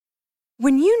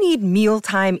When you need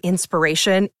mealtime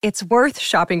inspiration, it's worth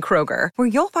shopping Kroger, where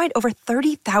you'll find over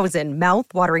 30,000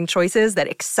 mouth-watering choices that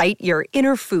excite your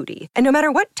inner foodie. And no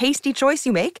matter what tasty choice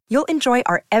you make, you'll enjoy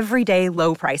our everyday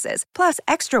low prices, plus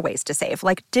extra ways to save,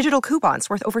 like digital coupons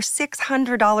worth over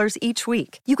 $600 each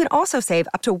week. You can also save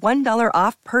up to $1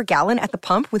 off per gallon at the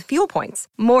pump with fuel points.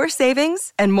 More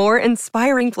savings and more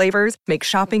inspiring flavors make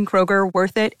shopping Kroger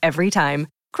worth it every time.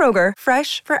 Kroger,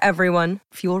 fresh for everyone.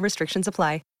 Fuel restrictions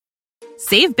apply.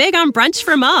 Save big on brunch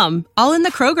for mom, all in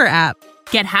the Kroger app.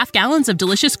 Get half gallons of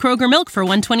delicious Kroger milk for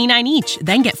 $1.29 each.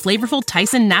 Then get flavorful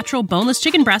Tyson natural boneless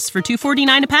chicken breasts for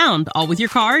 $2.49 a pound, all with your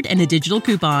card and a digital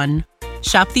coupon.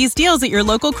 Shop these deals at your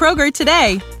local Kroger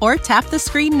today, or tap the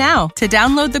screen now to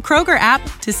download the Kroger app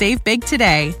to save big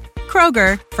today.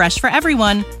 Kroger, fresh for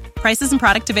everyone. Prices and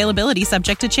product availability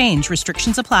subject to change.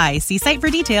 Restrictions apply. See site for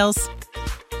details.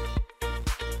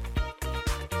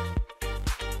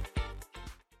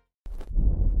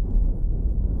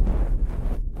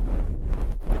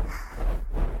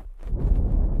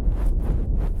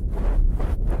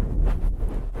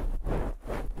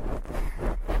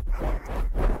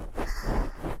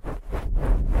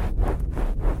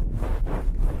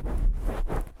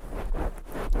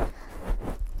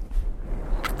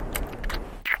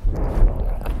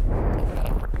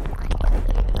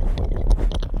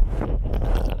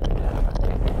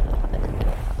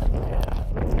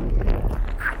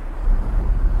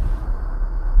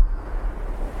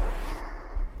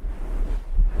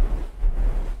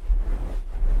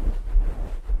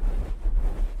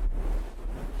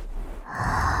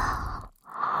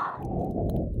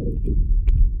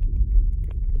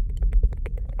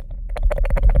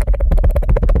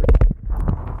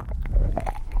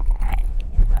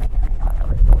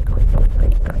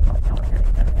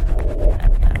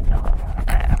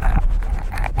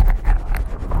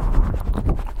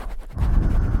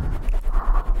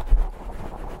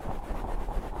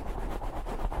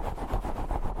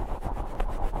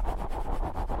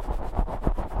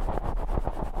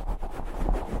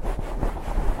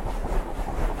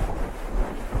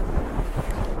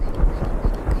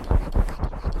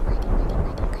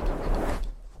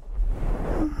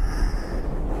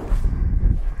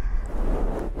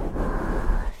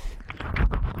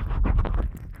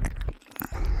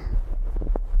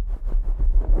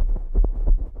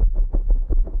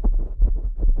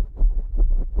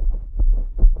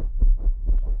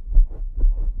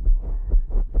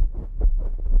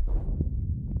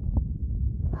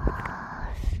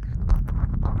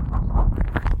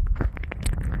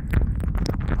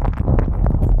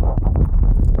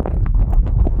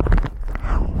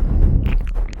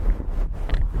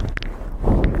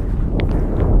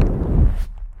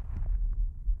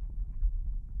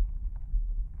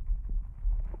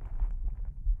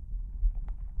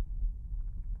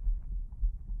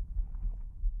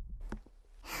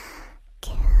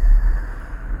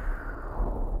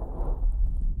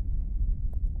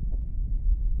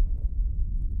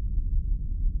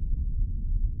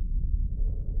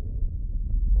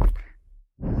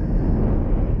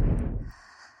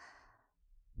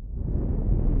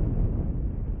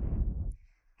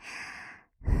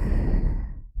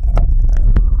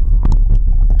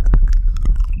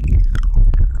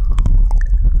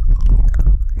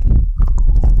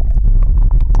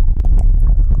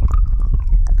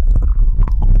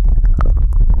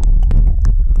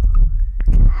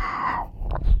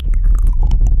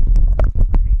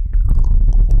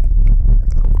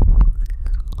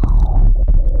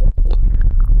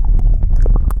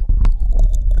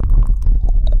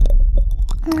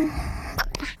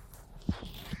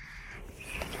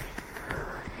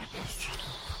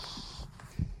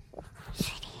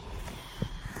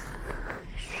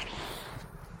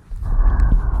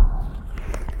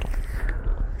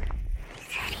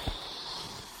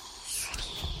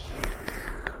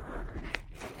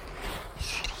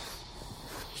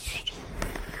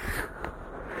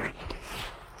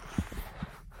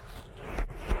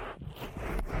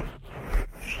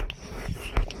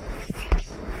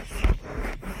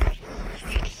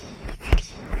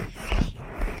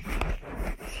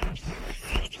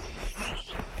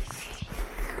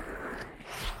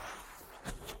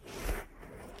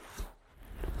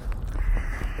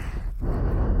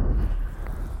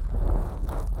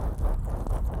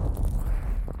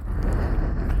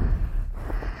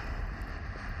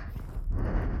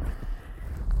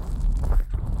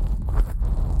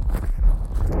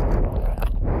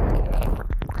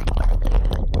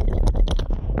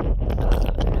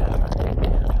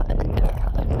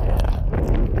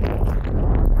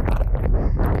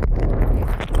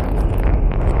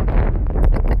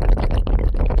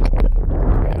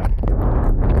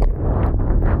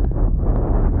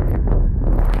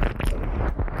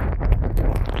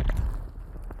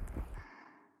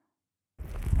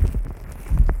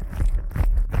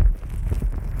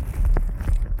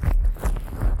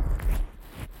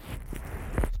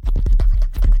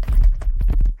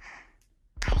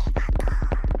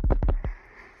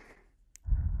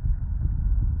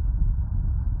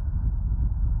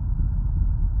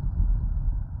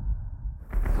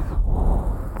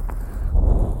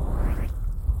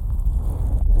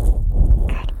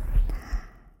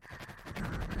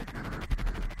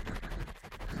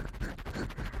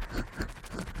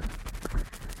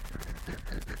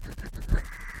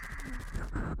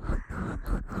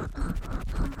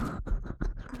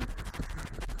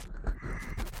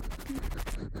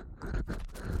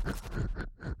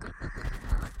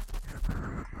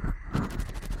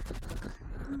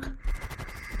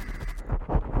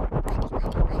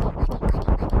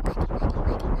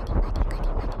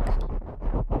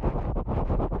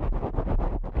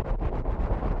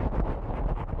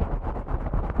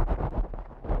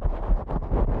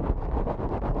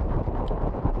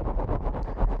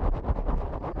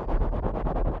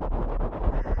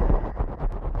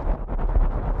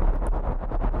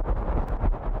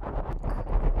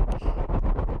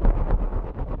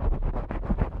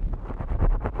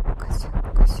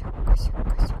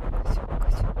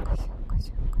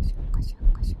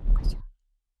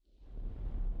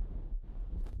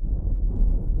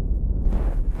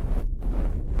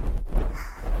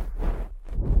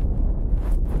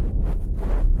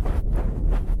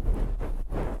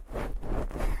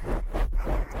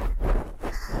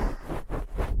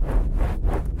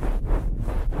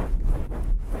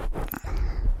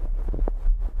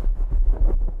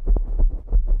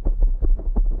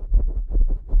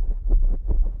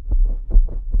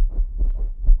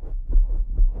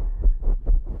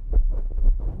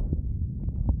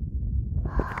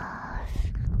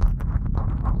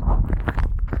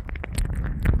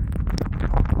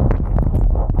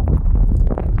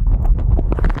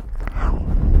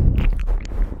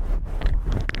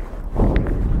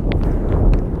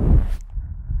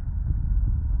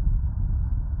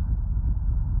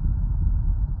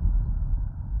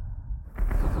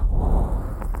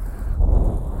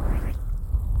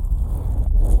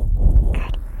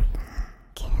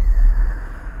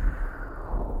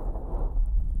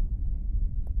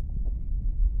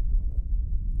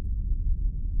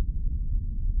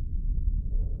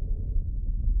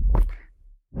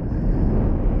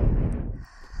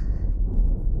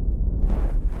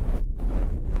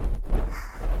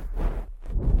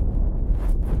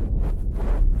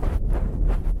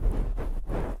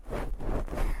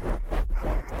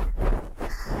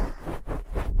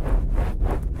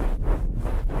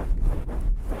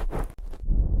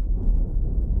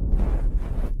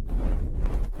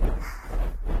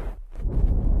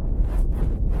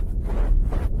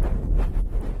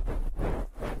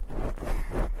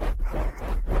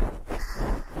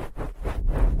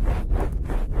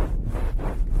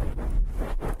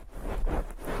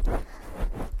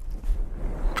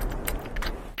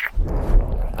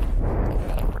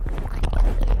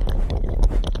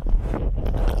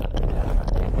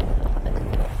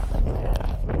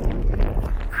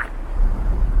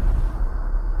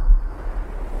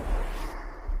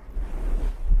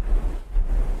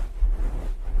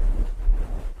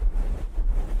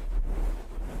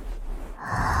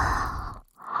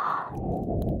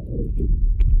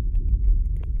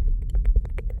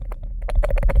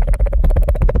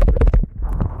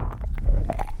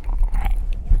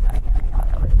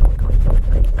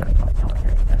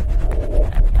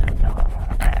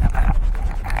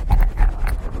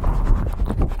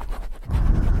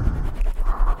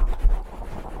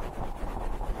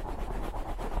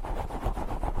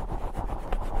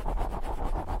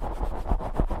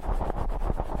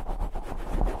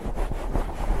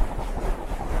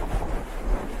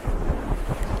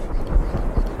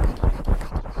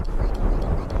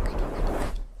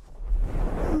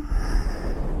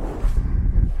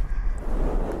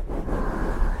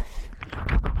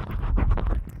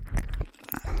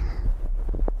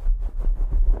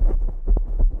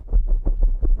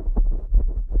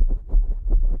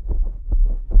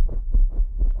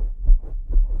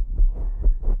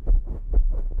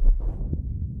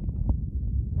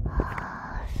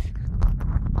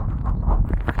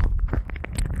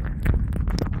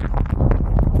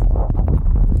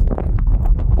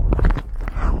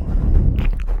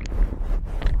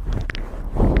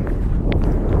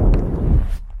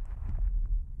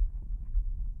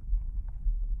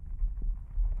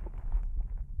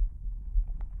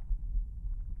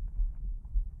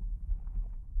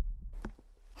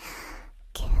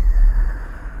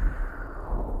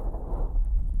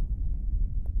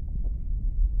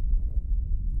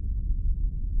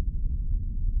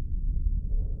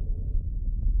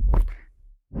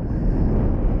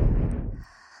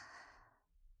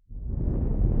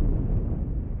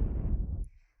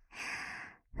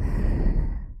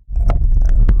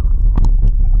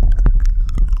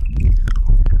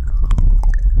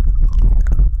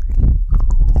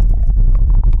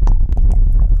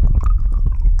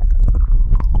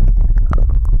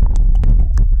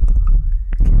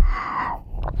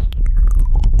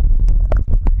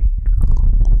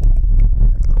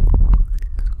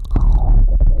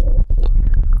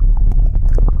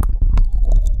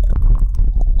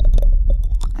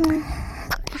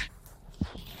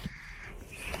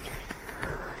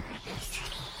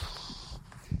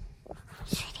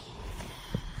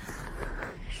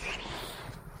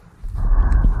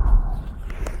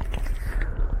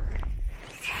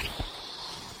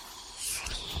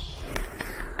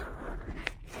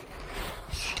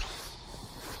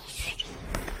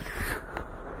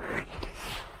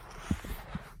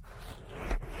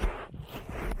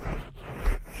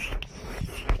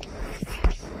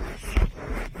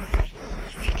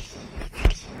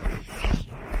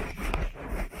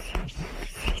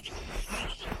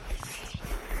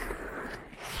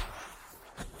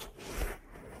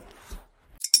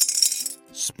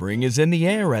 Spring is in the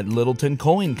air at Littleton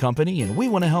Coin Company, and we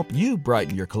want to help you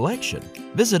brighten your collection.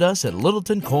 Visit us at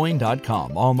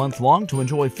littletoncoin.com all month long to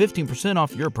enjoy 15%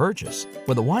 off your purchase.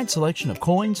 With a wide selection of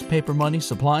coins, paper money,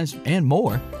 supplies, and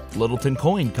more, Littleton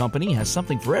Coin Company has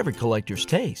something for every collector's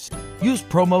taste. Use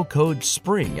promo code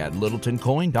SPRING at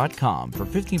littletoncoin.com for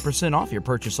 15% off your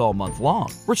purchase all month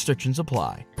long. Restrictions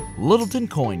apply. Littleton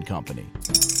Coin Company.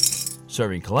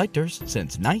 Serving collectors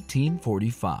since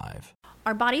 1945.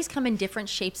 Our bodies come in different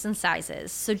shapes and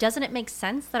sizes, so doesn't it make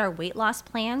sense that our weight loss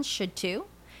plans should too?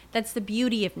 That's the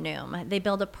beauty of Noom. They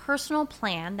build a personal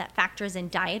plan that factors in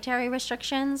dietary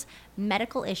restrictions,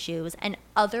 medical issues, and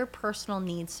other personal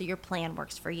needs so your plan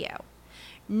works for you.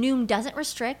 Noom doesn't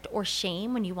restrict or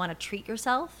shame when you want to treat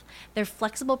yourself. Their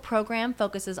flexible program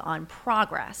focuses on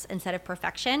progress instead of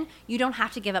perfection. You don't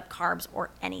have to give up carbs or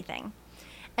anything.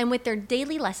 And with their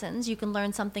daily lessons, you can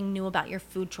learn something new about your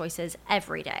food choices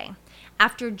every day.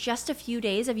 After just a few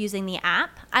days of using the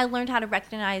app, I learned how to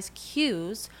recognize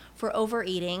cues for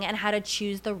overeating and how to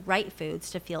choose the right foods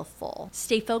to feel full.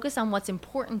 Stay focused on what's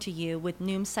important to you with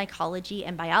Noom's psychology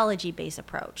and biology-based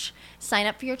approach. Sign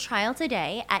up for your trial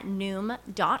today at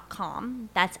Noom.com.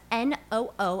 That's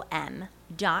Noom.com.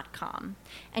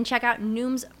 And check out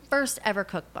Noom's first ever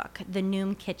cookbook, The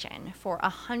Noom Kitchen, for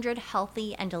 100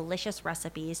 healthy and delicious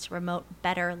recipes to promote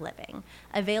better living.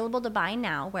 Available to buy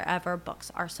now wherever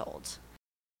books are sold.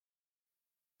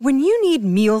 When you need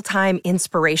mealtime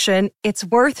inspiration, it's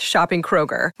worth shopping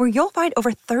Kroger, where you'll find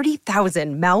over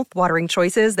 30,000 mouth-watering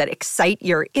choices that excite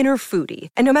your inner foodie.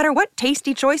 And no matter what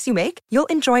tasty choice you make, you'll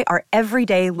enjoy our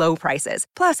everyday low prices,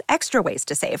 plus extra ways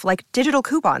to save, like digital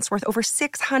coupons worth over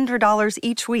 $600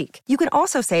 each week. You can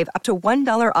also save up to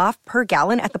 $1 off per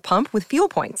gallon at the pump with fuel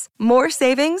points. More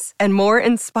savings and more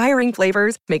inspiring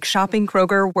flavors make shopping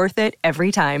Kroger worth it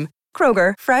every time.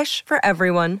 Kroger, fresh for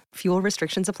everyone. Fuel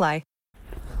restrictions apply.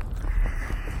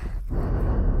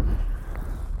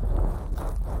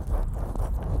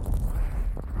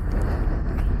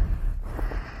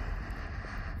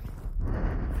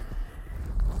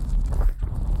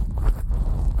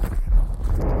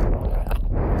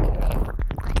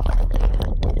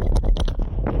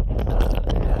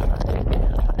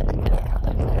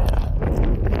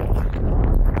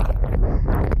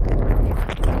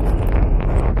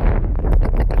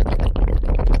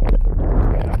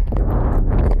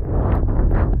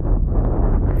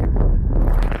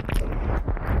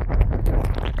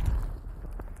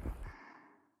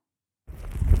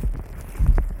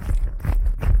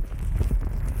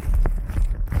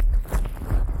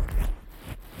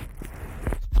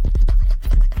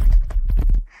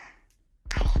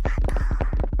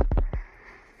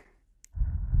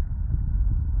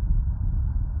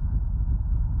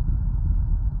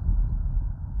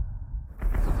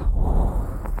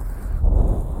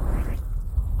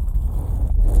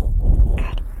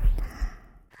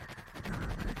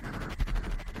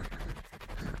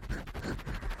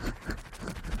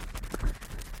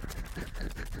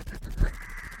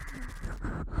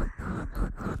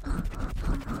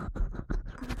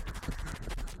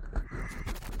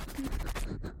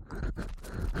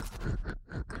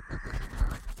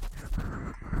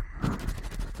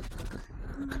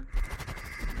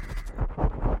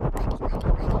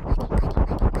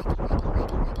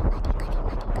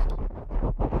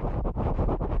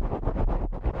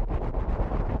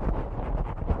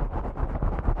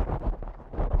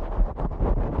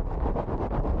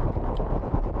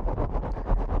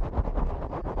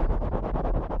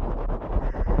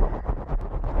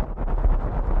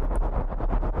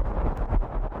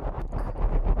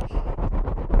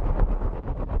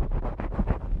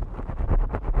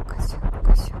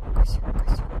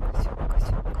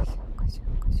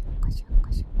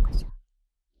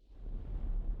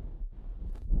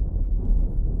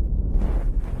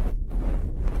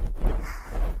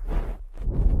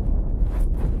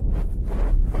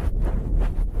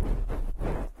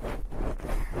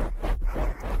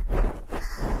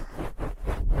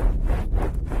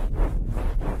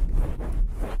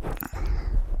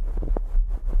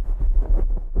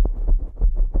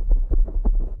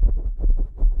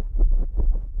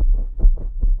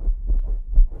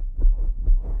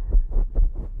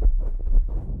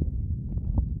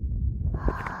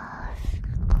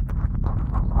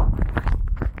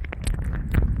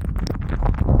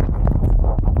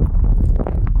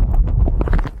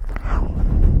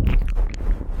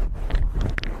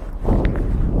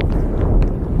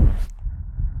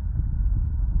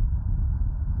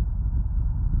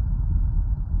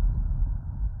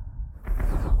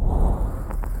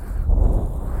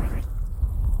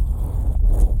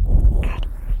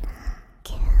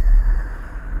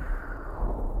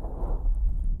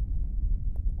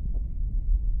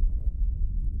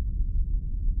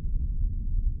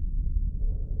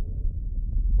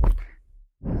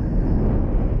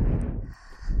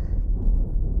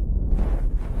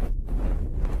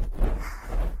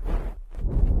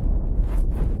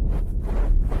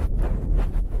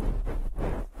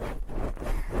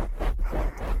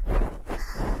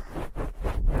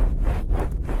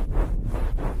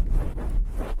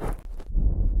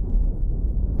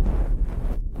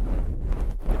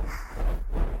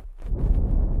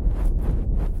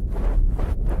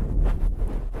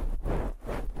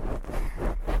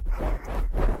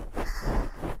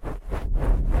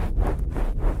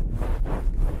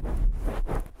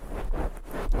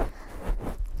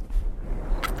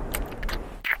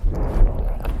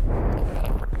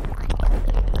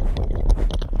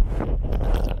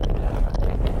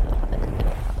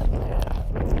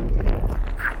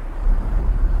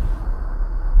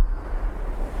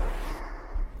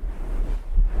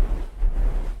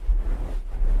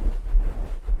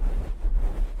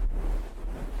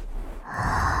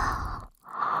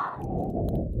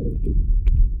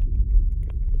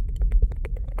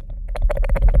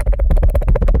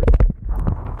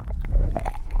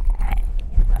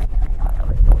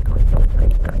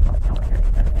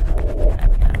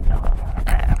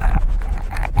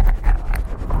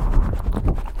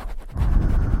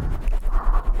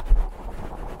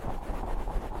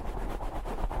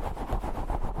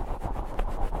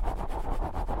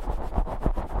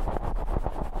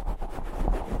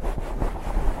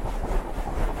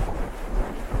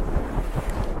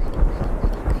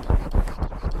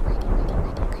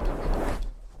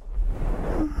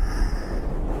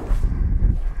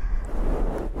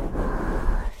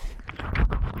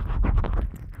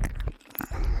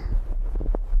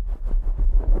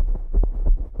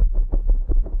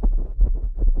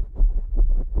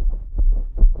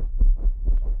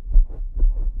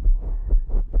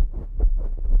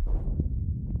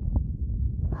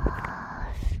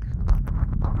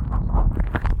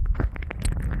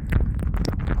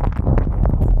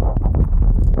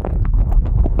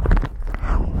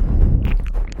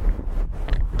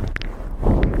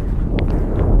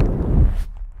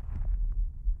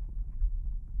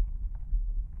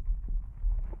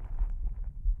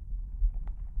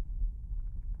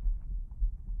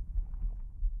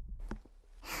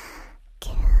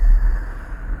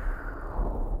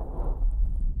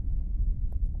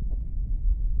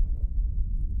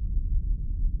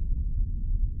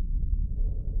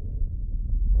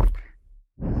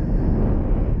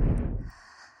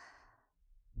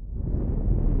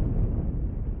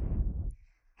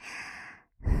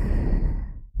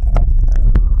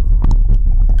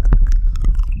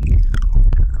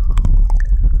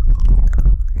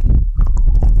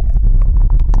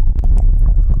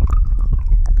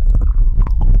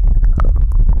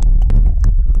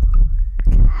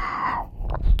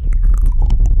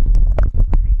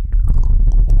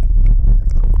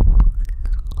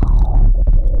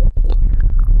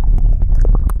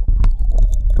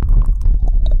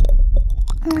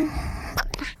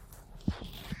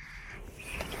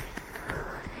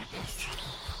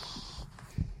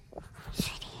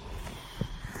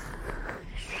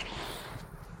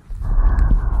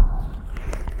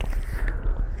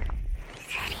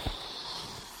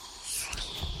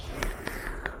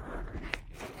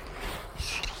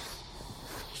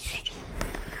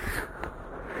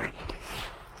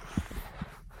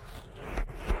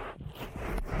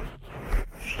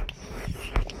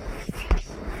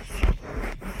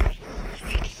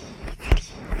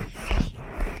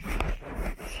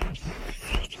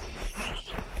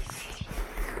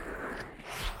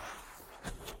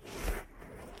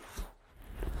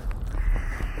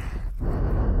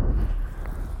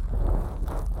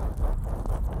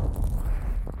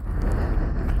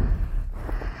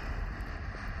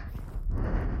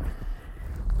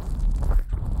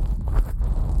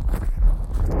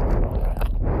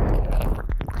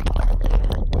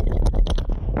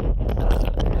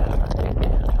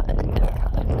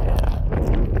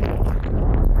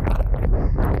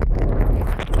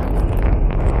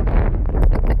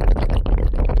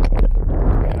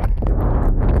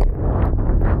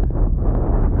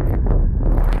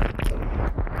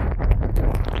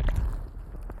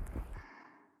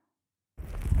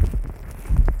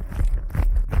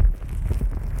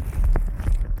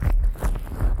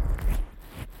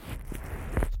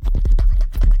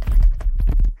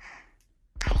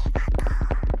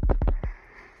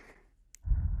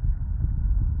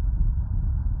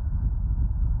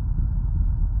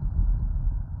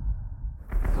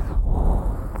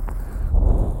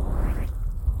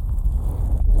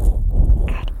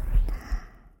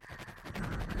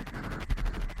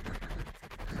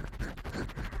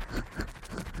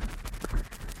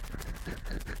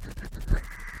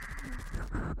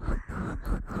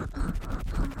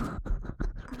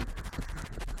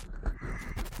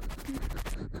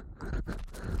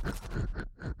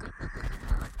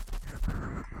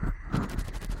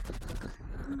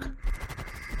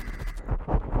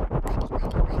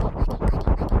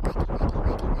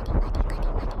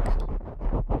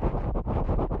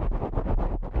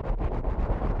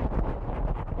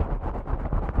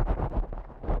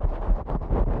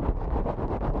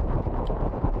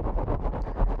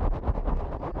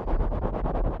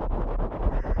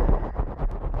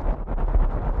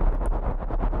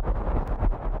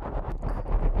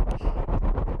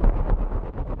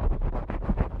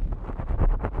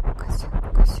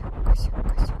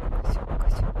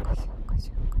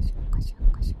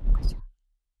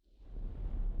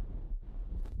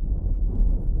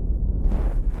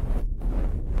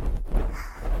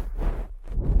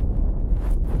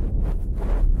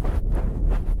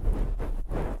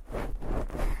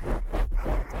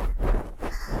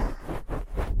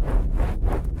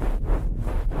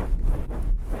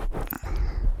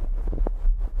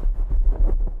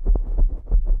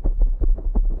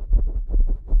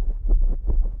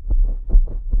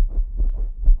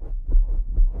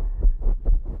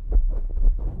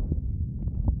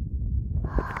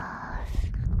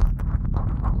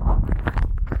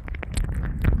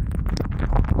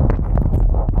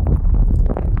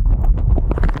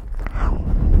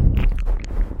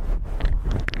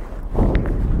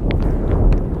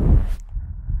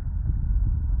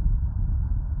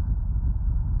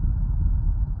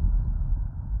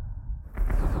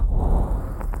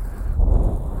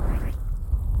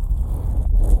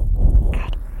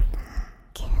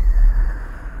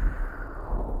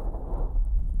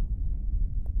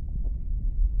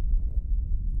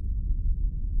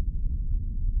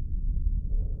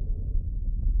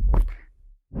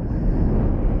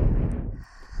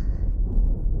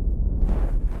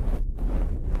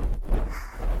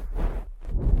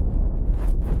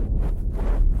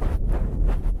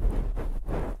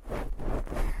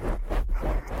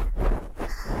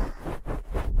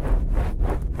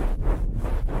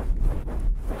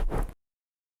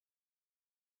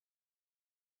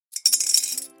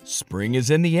 Spring is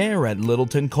in the air at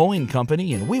Littleton Coin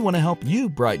Company, and we want to help you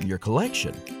brighten your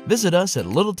collection. Visit us at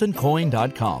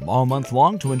littletoncoin.com all month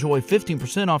long to enjoy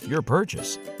 15% off your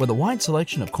purchase. With a wide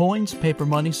selection of coins, paper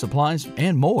money, supplies,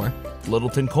 and more,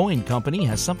 Littleton Coin Company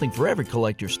has something for every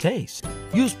collector's taste.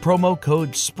 Use promo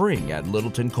code SPRING at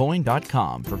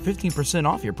littletoncoin.com for 15%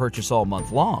 off your purchase all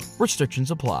month long. Restrictions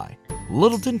apply.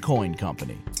 Littleton Coin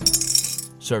Company.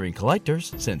 Serving collectors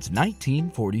since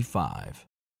 1945.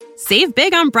 Save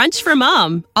big on brunch for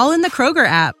mom, all in the Kroger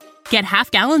app. Get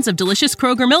half gallons of delicious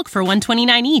Kroger milk for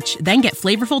 $1.29 each. Then get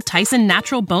flavorful Tyson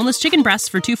natural boneless chicken breasts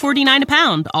for $2.49 a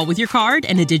pound, all with your card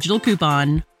and a digital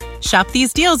coupon. Shop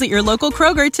these deals at your local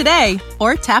Kroger today,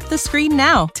 or tap the screen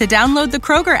now to download the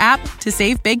Kroger app to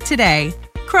save big today.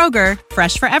 Kroger,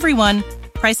 fresh for everyone.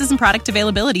 Prices and product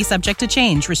availability subject to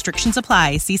change. Restrictions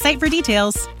apply. See site for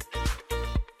details.